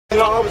You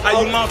know, how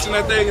you launching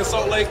that thing in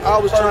Salt Lake? I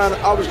was trying to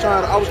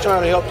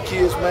help the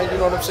kids, man. You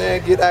know what I'm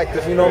saying? Get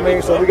active. You know what I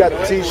mean? So we got the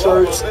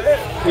T-shirts,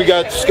 we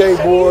got the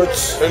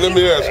skateboards. Hey, let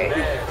me ask you.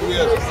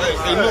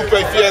 Hey, Lupe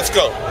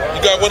Fiasco,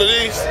 you got one of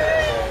these?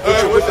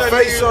 With the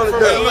face on it.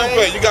 Hey,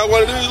 Lupe, you got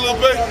one of these,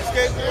 Lupe?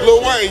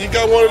 Lil Wayne, you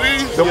got one of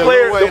these? The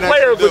players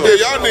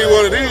Yeah, y'all need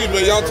one of these,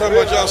 man. Y'all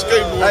talking about y'all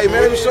skateboard. Hey,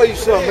 man, let me show you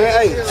something, man.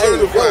 Hey,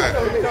 certified.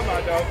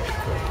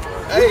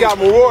 We got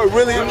Maroy,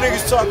 really, them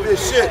niggas talk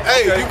this shit.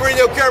 Hey, you bring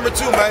your camera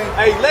too, man.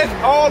 Hey, let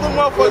all them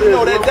motherfuckers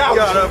know that got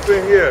up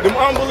in here. Them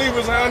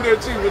unbelievers are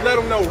underachievers. Let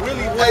them know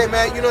really what. Hey,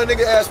 man, you know a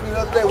nigga asked me the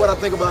other day what I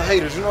think about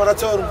haters. You know what I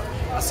told him?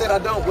 I said I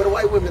don't. Where the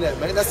white women at,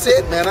 man? That's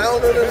it, man. I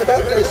don't know nothing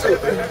about that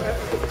shit, man.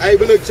 Hey,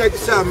 but look, check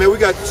this out, man. We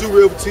got the 2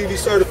 Real TV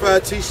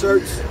certified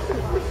T-shirts.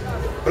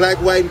 Black,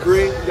 white, and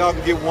green. Y'all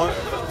can get one.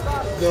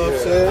 You know what I'm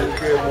saying? You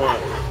can get one.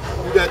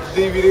 We got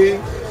the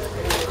DVD.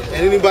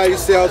 And anybody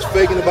say I was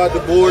faking about the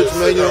boards,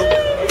 man, you know.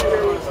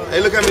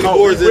 Hey, look how many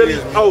boards it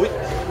is, man.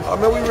 Oh,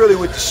 man, we really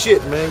with the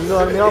shit, man. You know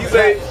what I mean? I'm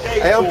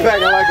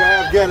packing like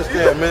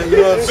Afghanistan, man. You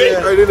know what I'm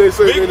saying? Hey, then they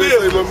say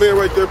my man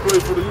right there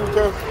plays for the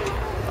Utah.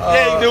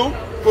 Yeah, he do.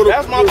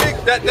 That's my big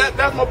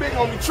that's my big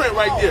homie Trent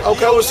right there.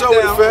 Okay, what's up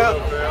with it, fam?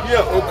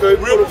 Yeah, okay.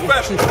 Real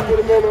professional. Put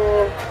him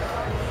on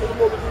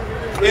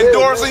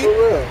endorsing.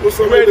 What's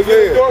up Ready with to the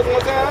get man? endorsed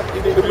one time?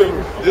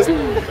 This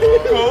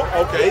cool.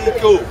 Okay, he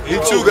cool. He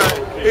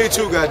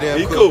too goddamn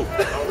He cool.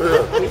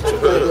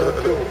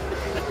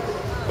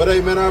 But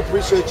hey, man, I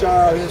appreciate y'all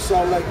out here in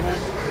Salt Lake, man.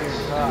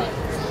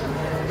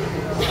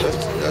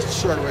 That's the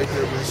shirt right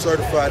there, man.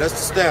 Certified. That's the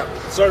stamp.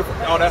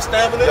 Certified. Oh, that's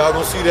stamping it? Y'all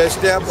gonna see that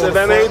stamp on the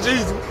that front. Ain't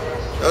Jesus.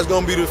 That's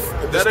gonna be the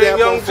That stamp ain't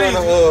Young on front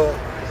Jesus. of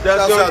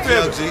That's Young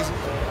Young Jesus.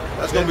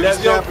 That's gonna be the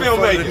That's Young stamp in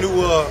front of the filmmaking.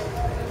 new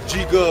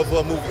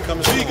G-Gov movie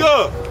coming soon.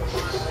 G-Gov.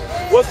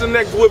 What's the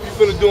next whip you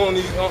finna do on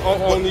these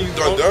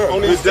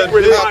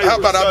secret How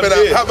about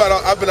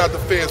I've been out the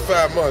feds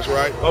 5 months,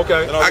 right?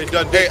 Okay.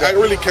 I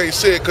really can't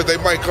say it because they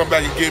might come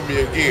back and get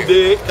me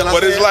again.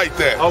 But it's like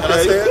that. Okay. Can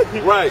I say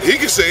it? Right. He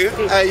can say it.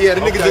 Hey, yeah,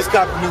 the niggas just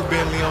copped a new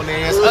Bentley on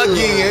their ass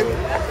again.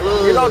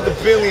 You know the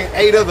Bentley and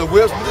 8 other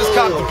whips, but just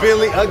copped the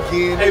Bentley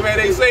again. Hey man,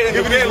 they saying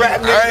the Bentley.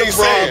 I ain't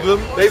saying.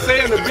 They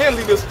saying the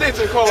Bentley, the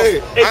stitching cost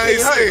I ain't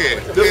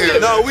saying.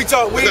 No, we ain't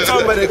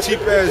talking about that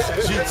cheap ass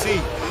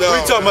GT. No. We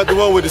talking about the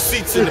one with the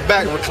seats in the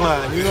back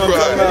recline. You know what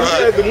I'm talking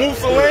about? The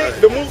Mussolini.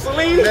 The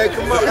Mussolini. Man,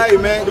 come on, hey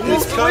man,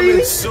 it's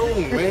coming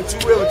soon, man.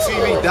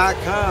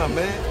 2realtv.com,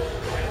 man.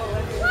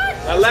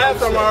 Now, last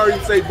time I heard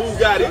you say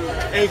Bugatti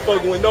ain't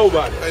fucking with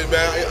nobody. Hey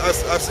man, I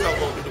said I'm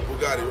gonna do the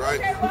Bugatti,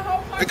 right?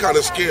 They kind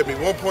of scared me.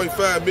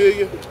 1.5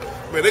 million.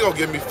 Man, they gonna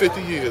give me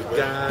 50 years, man.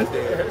 God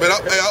damn. Man,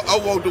 I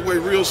walked away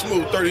real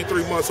smooth.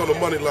 33 months on the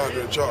money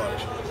laundering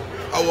charge.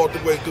 I walked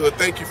away good.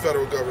 Thank you,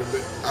 federal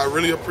government. I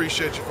really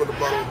appreciate you from the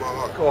bottom of my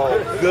heart.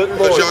 Oh, good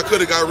But Lord. y'all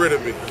could have got rid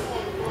of me.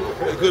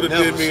 They could have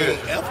did me in.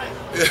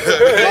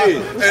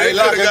 They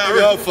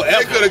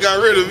could have got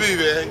rid of me,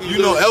 man. You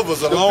know,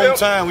 ever's a long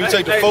time when you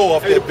take the 4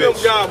 off that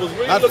bitch.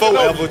 Really Not 4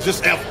 ever,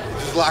 just ever.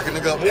 Just locking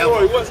it up.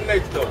 Roy, what's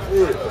next though?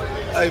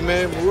 Hey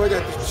man, Maroy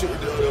got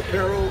the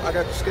apparel, I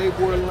got the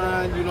skateboard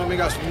line, you know what I mean?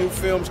 Got some new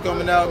films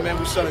coming out, man.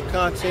 We selling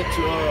content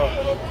to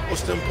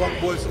what's them punk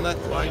boys and that?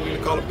 I ain't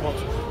even call them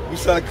punks. We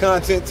selling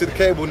content to the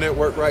cable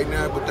network right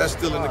now, but that's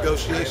still in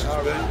negotiations,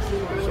 man.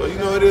 So you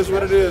know it is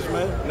what it is,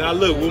 man. Now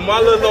look, with my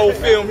little old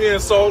film here in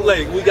Salt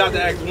Lake, we got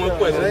to ask one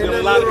question. Ain't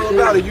nothing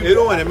about it. You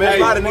doing it, man.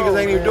 A lot of niggas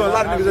ain't even doing it. A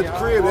lot of niggas at the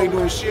crib ain't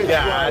doing shit.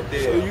 God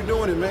damn. So you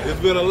doing it, man. There's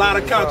been a lot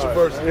of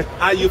controversy.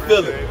 How you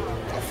feeling?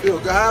 I feel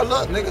good. How I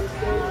look, nigga?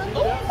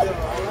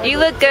 You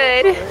look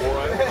good.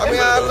 I mean,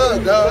 how I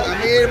look, dog. I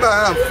mean, anybody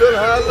how I'm feeling,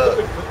 how I look.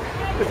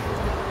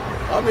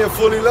 I'm here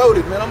fully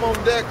loaded, man. I'm on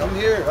deck. I'm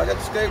here. I got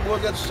the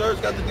skateboard, got the shirts,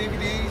 got the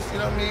DVDs. You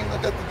know what I mean?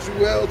 I got the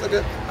jewels. I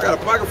got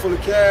a pocket full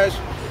of cash.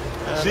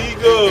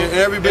 And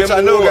every bitch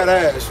I know got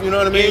ass. You know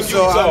what I mean?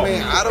 So I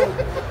mean, I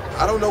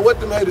don't know what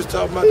them haters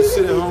talking about to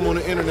sit at home on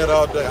the internet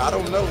all day. I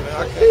don't know, man.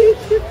 I can't.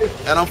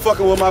 And I'm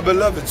fucking with my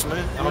beloveds,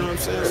 man. You know what I'm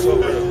saying?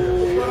 So,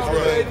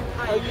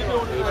 How you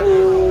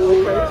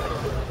doing?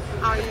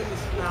 How you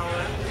Miss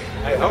Flower?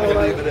 Hey, I'm gonna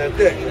leave it at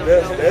that.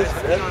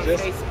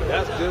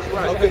 That's just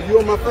right. Okay, you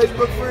on my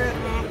Facebook friend?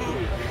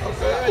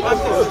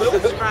 Okay.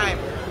 Subscribe.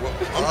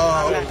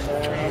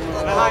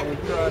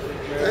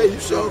 Hey, you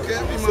sure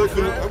can be my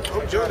friend.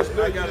 I'm jealous.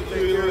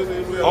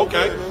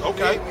 Okay.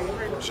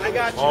 I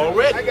got you.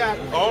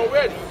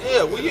 Already.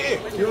 Yeah, we in.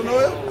 You don't know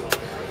him?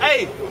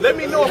 Hey, let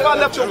me know if I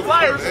left your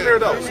flyers in there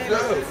though.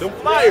 Them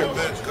flyers.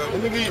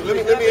 Let me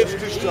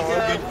introduce you to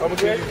him. I'm gonna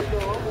give you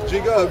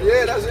G-Gov.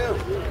 Yeah, that's him.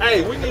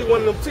 Hey, we need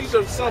one of them t-shirts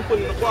or something put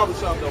in the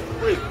barbershop though for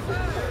free.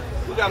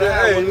 We gotta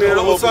have Hey, one man,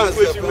 of what those size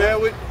with is you, that,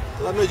 man.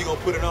 I know you're gonna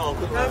put it on.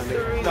 Put it on,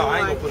 nigga. No, I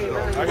ain't gonna put it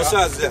on. What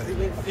size is that?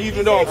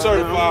 Even though I'm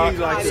certified,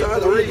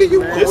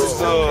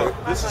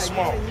 this is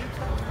small.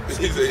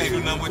 He's a ain't do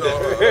nothing with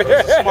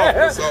that.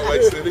 Small. Salt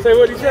Lake City. Say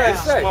what he trying to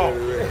say. Small.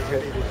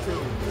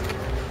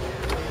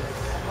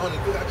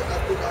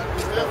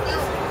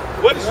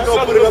 What did you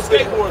sell those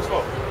skateboards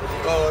for?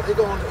 They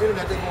go on the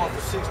internet, they go on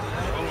for 60,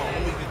 man. Hold on,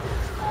 let me get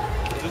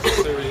this.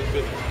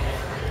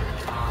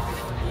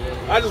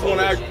 I just want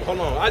to ask. Hold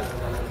on.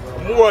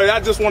 Maroy, I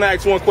just want to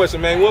ask one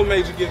question, man. What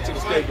made you get into the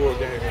skateboard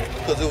game?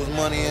 Because there was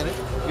money in it.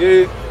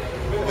 Yeah.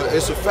 But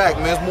it's a fact,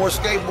 man. There's more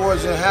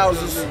skateboards in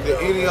houses than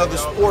any other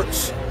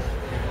sports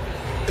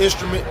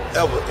instrument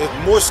ever. It's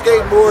more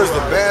skateboards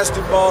than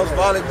basketballs,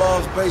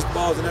 volleyballs,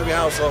 baseballs in every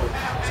household.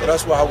 So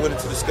that's why I went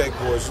into the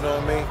skateboards, you know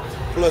what I mean?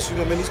 Plus, you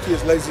know, man, these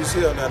kids lazy as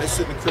hell now. They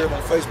sit in the crib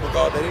on Facebook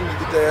all day. They need to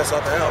get their ass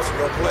out the house and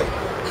go play.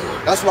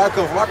 That's where I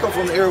come from. I come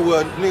from the area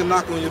where niggas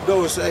knock on your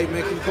door and say, hey,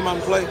 man, can you come out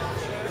and play?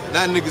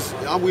 Now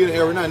niggas, we in the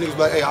area now, niggas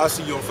like, hey, I'll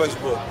see you on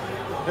Facebook.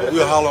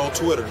 We'll holler on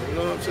Twitter, you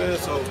know what I'm saying?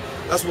 So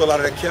that's where a lot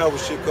of that coward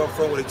shit come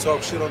from, where they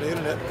talk shit on the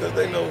internet, because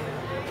they know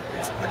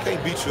I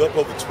can't beat you up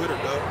over Twitter,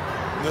 dog.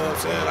 You know what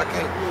I'm saying?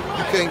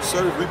 You can't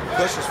serve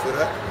repercussions for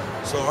that.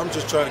 So I'm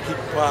just trying to keep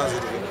it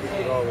positive and keep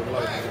it all in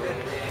life.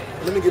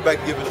 Let me get back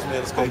to giving this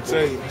man a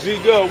skateboard.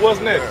 G-Gov, what's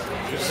next?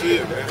 You see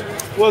it, man.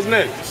 What's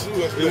next?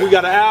 We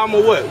got an album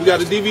or what? We got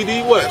a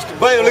DVD, what?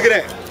 Bam, look at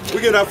that. We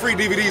giving out free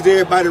DVDs to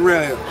everybody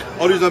around here.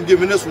 All these I'm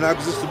giving this one out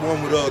because this is the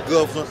one with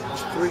Govs on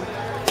 3.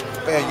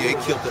 Man, you ain't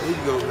killed that. Here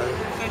you go, man.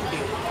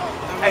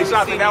 Hey,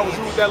 Shotty, that was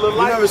who with that little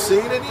light? You never seen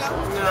any of them?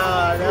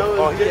 Nah, that was.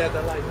 Oh, he had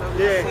that light.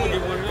 Yeah.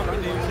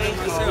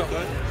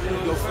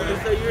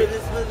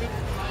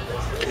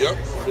 Yep.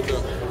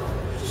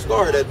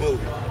 Star of that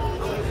movie.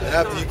 And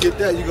after you get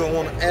that, you're going to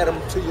want to add them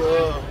to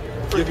your...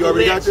 If you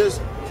already got this?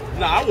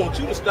 Nah, I want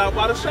you to stop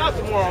by the shop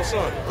tomorrow,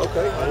 son.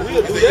 Okay.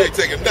 We'll do You that. ain't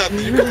taking nothing.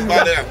 You come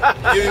by there.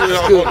 Give me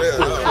all on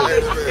there.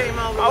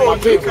 I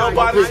want you to come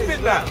by the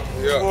spit now.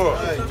 Yeah.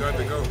 Time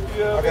to go.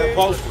 Yeah, I got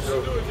posters.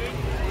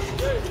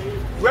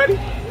 Ready?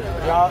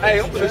 Hey,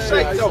 I'm finna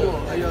shake though.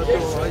 How y'all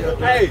doing?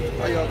 Hey,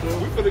 How y'all doing?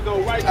 we finna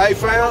go right. Hey,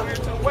 fam.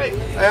 Wait,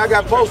 Hey, I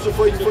got posters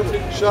for you for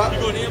the shop.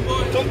 come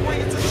bring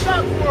it to the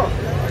shop tomorrow.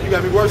 You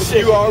got me working for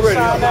you already.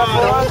 You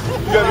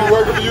got me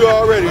working for you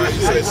already. I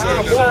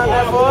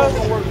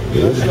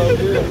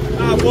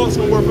want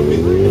some work for me.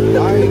 I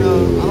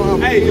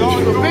don't have Hey, y'all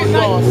in the big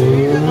night.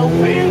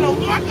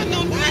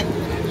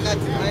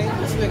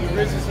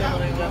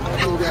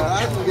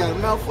 I just got a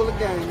mouthful of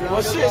game.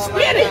 Well, shit,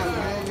 spit it.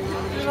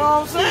 You know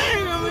what I'm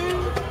saying? I mean,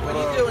 but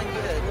you're doing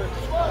good.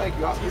 Thank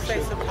you. I You say appreciate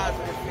it. some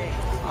positive things.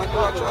 I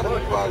try to be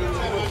positive as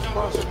much as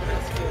possible.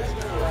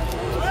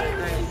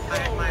 I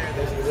admire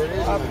that.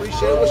 I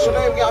appreciate it. What's your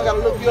name? I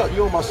gotta look you up.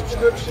 You on my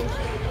subscription?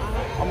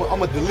 I'm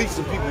gonna delete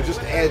some people just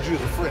to add you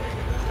as a friend.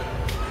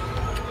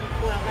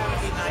 Well, that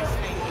would be nice.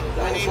 Thank you.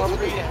 My That's what I'm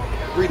name's gonna Rita.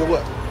 do. Rita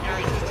what?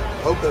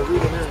 Rita. Okay,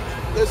 Rita here.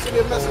 Let's send me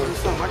a message or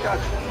something. I got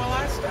you. Well,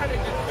 I started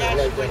to dash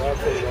when you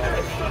put it on.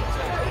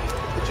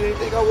 But you didn't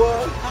think I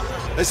was?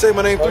 They say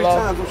my name 3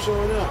 times. I'm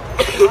showing up.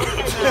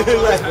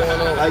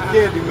 like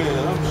Candyman.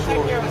 I'm Take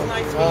showing care. It up. was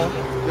nice meeting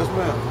you. Yes,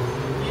 ma'am.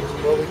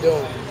 What we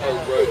doing?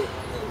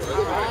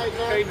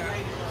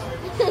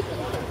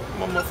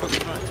 My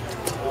motherfucking drink.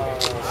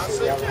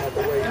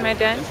 Am I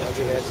done?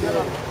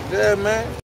 Yeah, man.